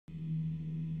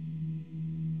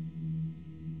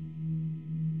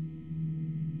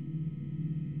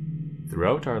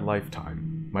Throughout our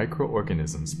lifetime,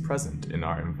 microorganisms present in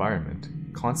our environment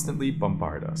constantly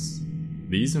bombard us.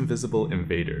 These invisible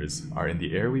invaders are in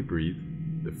the air we breathe,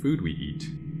 the food we eat,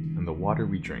 and the water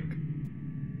we drink.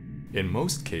 In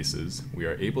most cases, we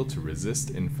are able to resist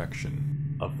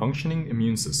infection. A functioning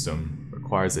immune system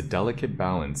requires a delicate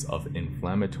balance of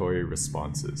inflammatory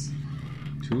responses.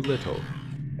 Too little,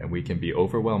 and we can be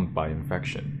overwhelmed by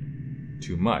infection.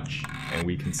 Too much, and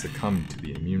we can succumb to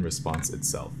the immune response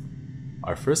itself.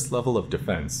 Our first level of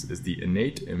defense is the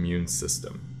innate immune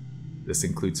system. This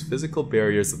includes physical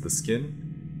barriers of the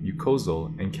skin,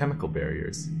 mucosal, and chemical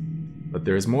barriers. But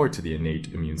there is more to the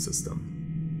innate immune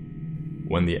system.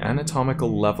 When the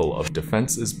anatomical level of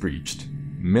defense is breached,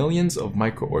 millions of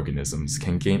microorganisms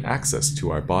can gain access to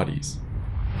our bodies.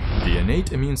 The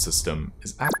innate immune system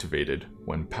is activated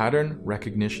when pattern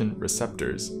recognition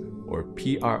receptors, or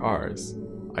PRRs,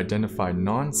 identify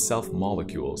non-self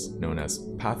molecules known as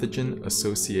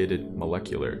pathogen-associated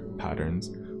molecular patterns,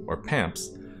 or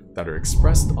PAMPs, that are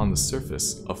expressed on the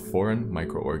surface of foreign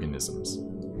microorganisms.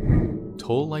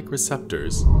 Toll-like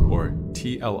receptors, or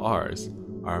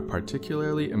TLRs, are a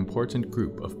particularly important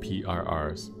group of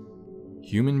PRRs.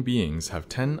 Human beings have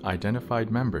 10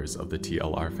 identified members of the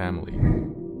TLR family.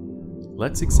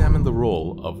 Let's examine the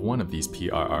role of one of these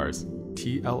PRRs,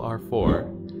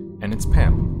 TLR4, and its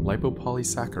PAMP,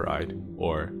 lipopolysaccharide,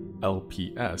 or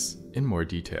LPS, in more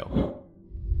detail.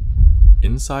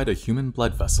 Inside a human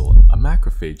blood vessel, a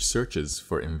macrophage searches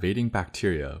for invading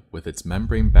bacteria with its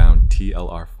membrane-bound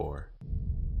TLR4.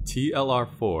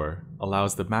 TLR4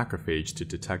 allows the macrophage to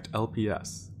detect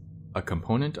LPS, a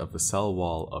component of the cell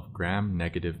wall of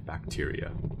gram-negative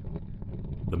bacteria.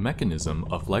 The mechanism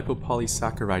of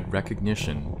lipopolysaccharide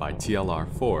recognition by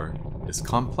TLR4 is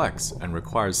complex and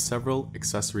requires several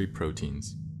accessory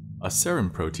proteins. A serum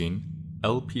protein,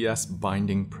 LPS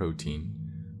binding protein,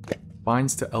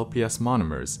 binds to LPS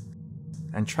monomers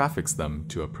and traffics them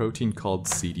to a protein called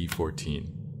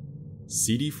CD14.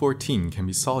 CD14 can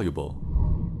be soluble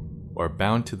or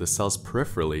bound to the cells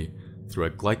peripherally through a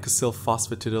glycosyl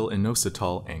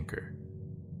phosphatidylinositol anchor.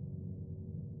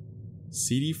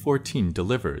 CD14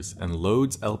 delivers and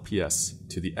loads LPS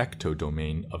to the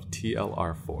ectodomain of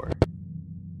TLR4.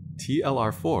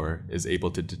 TLR4 is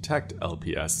able to detect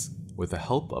LPS with the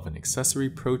help of an accessory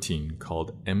protein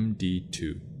called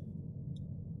MD2.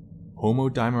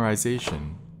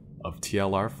 Homodimerization of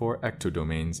TLR4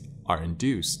 ectodomains are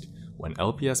induced when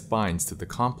LPS binds to the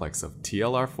complex of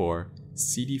TLR4,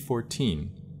 CD14,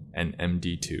 and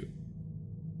MD2.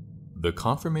 The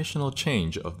conformational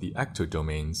change of the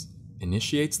ectodomains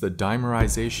initiates the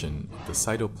dimerization of the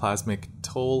cytoplasmic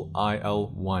toll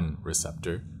IL-1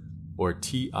 receptor, or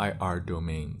TIR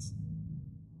domains.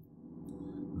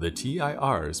 The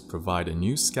TIRs provide a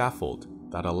new scaffold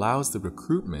that allows the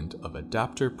recruitment of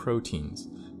adapter proteins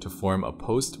to form a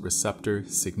post-receptor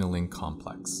signaling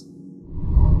complex.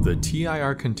 The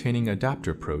TIR-containing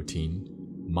adapter protein,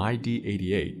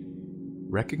 MyD88,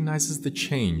 recognizes the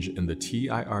change in the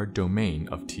TIR domain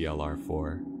of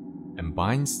TLR4 and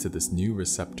binds to this new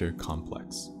receptor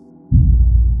complex.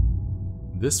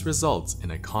 This results in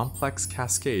a complex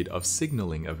cascade of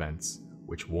signaling events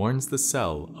which warns the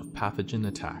cell of pathogen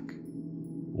attack.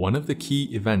 One of the key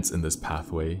events in this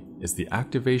pathway is the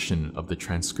activation of the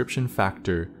transcription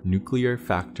factor nuclear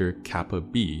factor kappa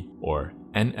B, or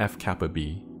NF-kappa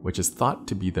B, which is thought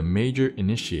to be the major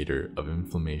initiator of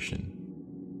inflammation.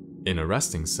 In a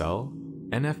resting cell,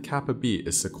 NF-kappa B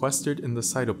is sequestered in the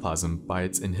cytoplasm by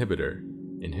its inhibitor,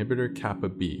 inhibitor kappa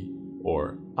B,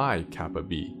 or I-kappa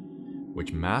B,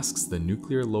 which masks the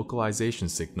nuclear localization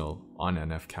signal on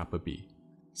NF-kappa B.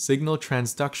 Signal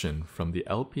transduction from the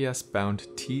LPS-bound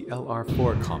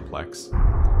TLR4 complex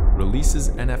releases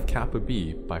NF-kappa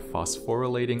B by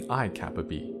phosphorylating I-kappa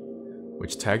B,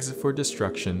 which tags it for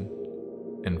destruction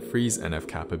and frees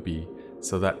NF-kappa B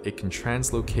so that it can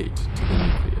translocate to the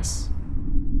nucleus.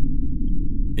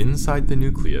 Inside the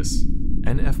nucleus,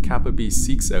 NF-kappa B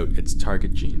seeks out its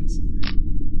target genes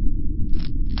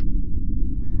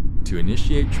to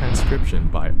initiate transcription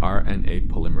by RNA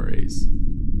polymerase.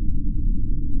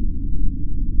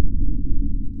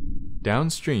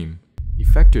 Downstream,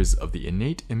 effectors of the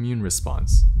innate immune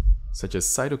response, such as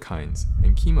cytokines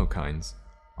and chemokines,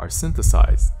 are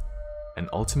synthesized and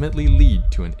ultimately lead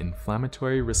to an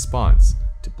inflammatory response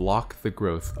to block the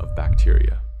growth of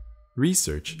bacteria.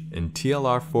 Research in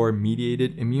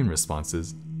TLR4-mediated immune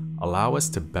responses allow us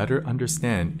to better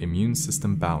understand immune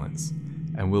system balance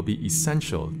and will be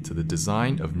essential to the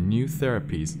design of new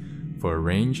therapies for a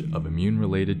range of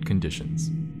immune-related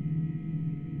conditions.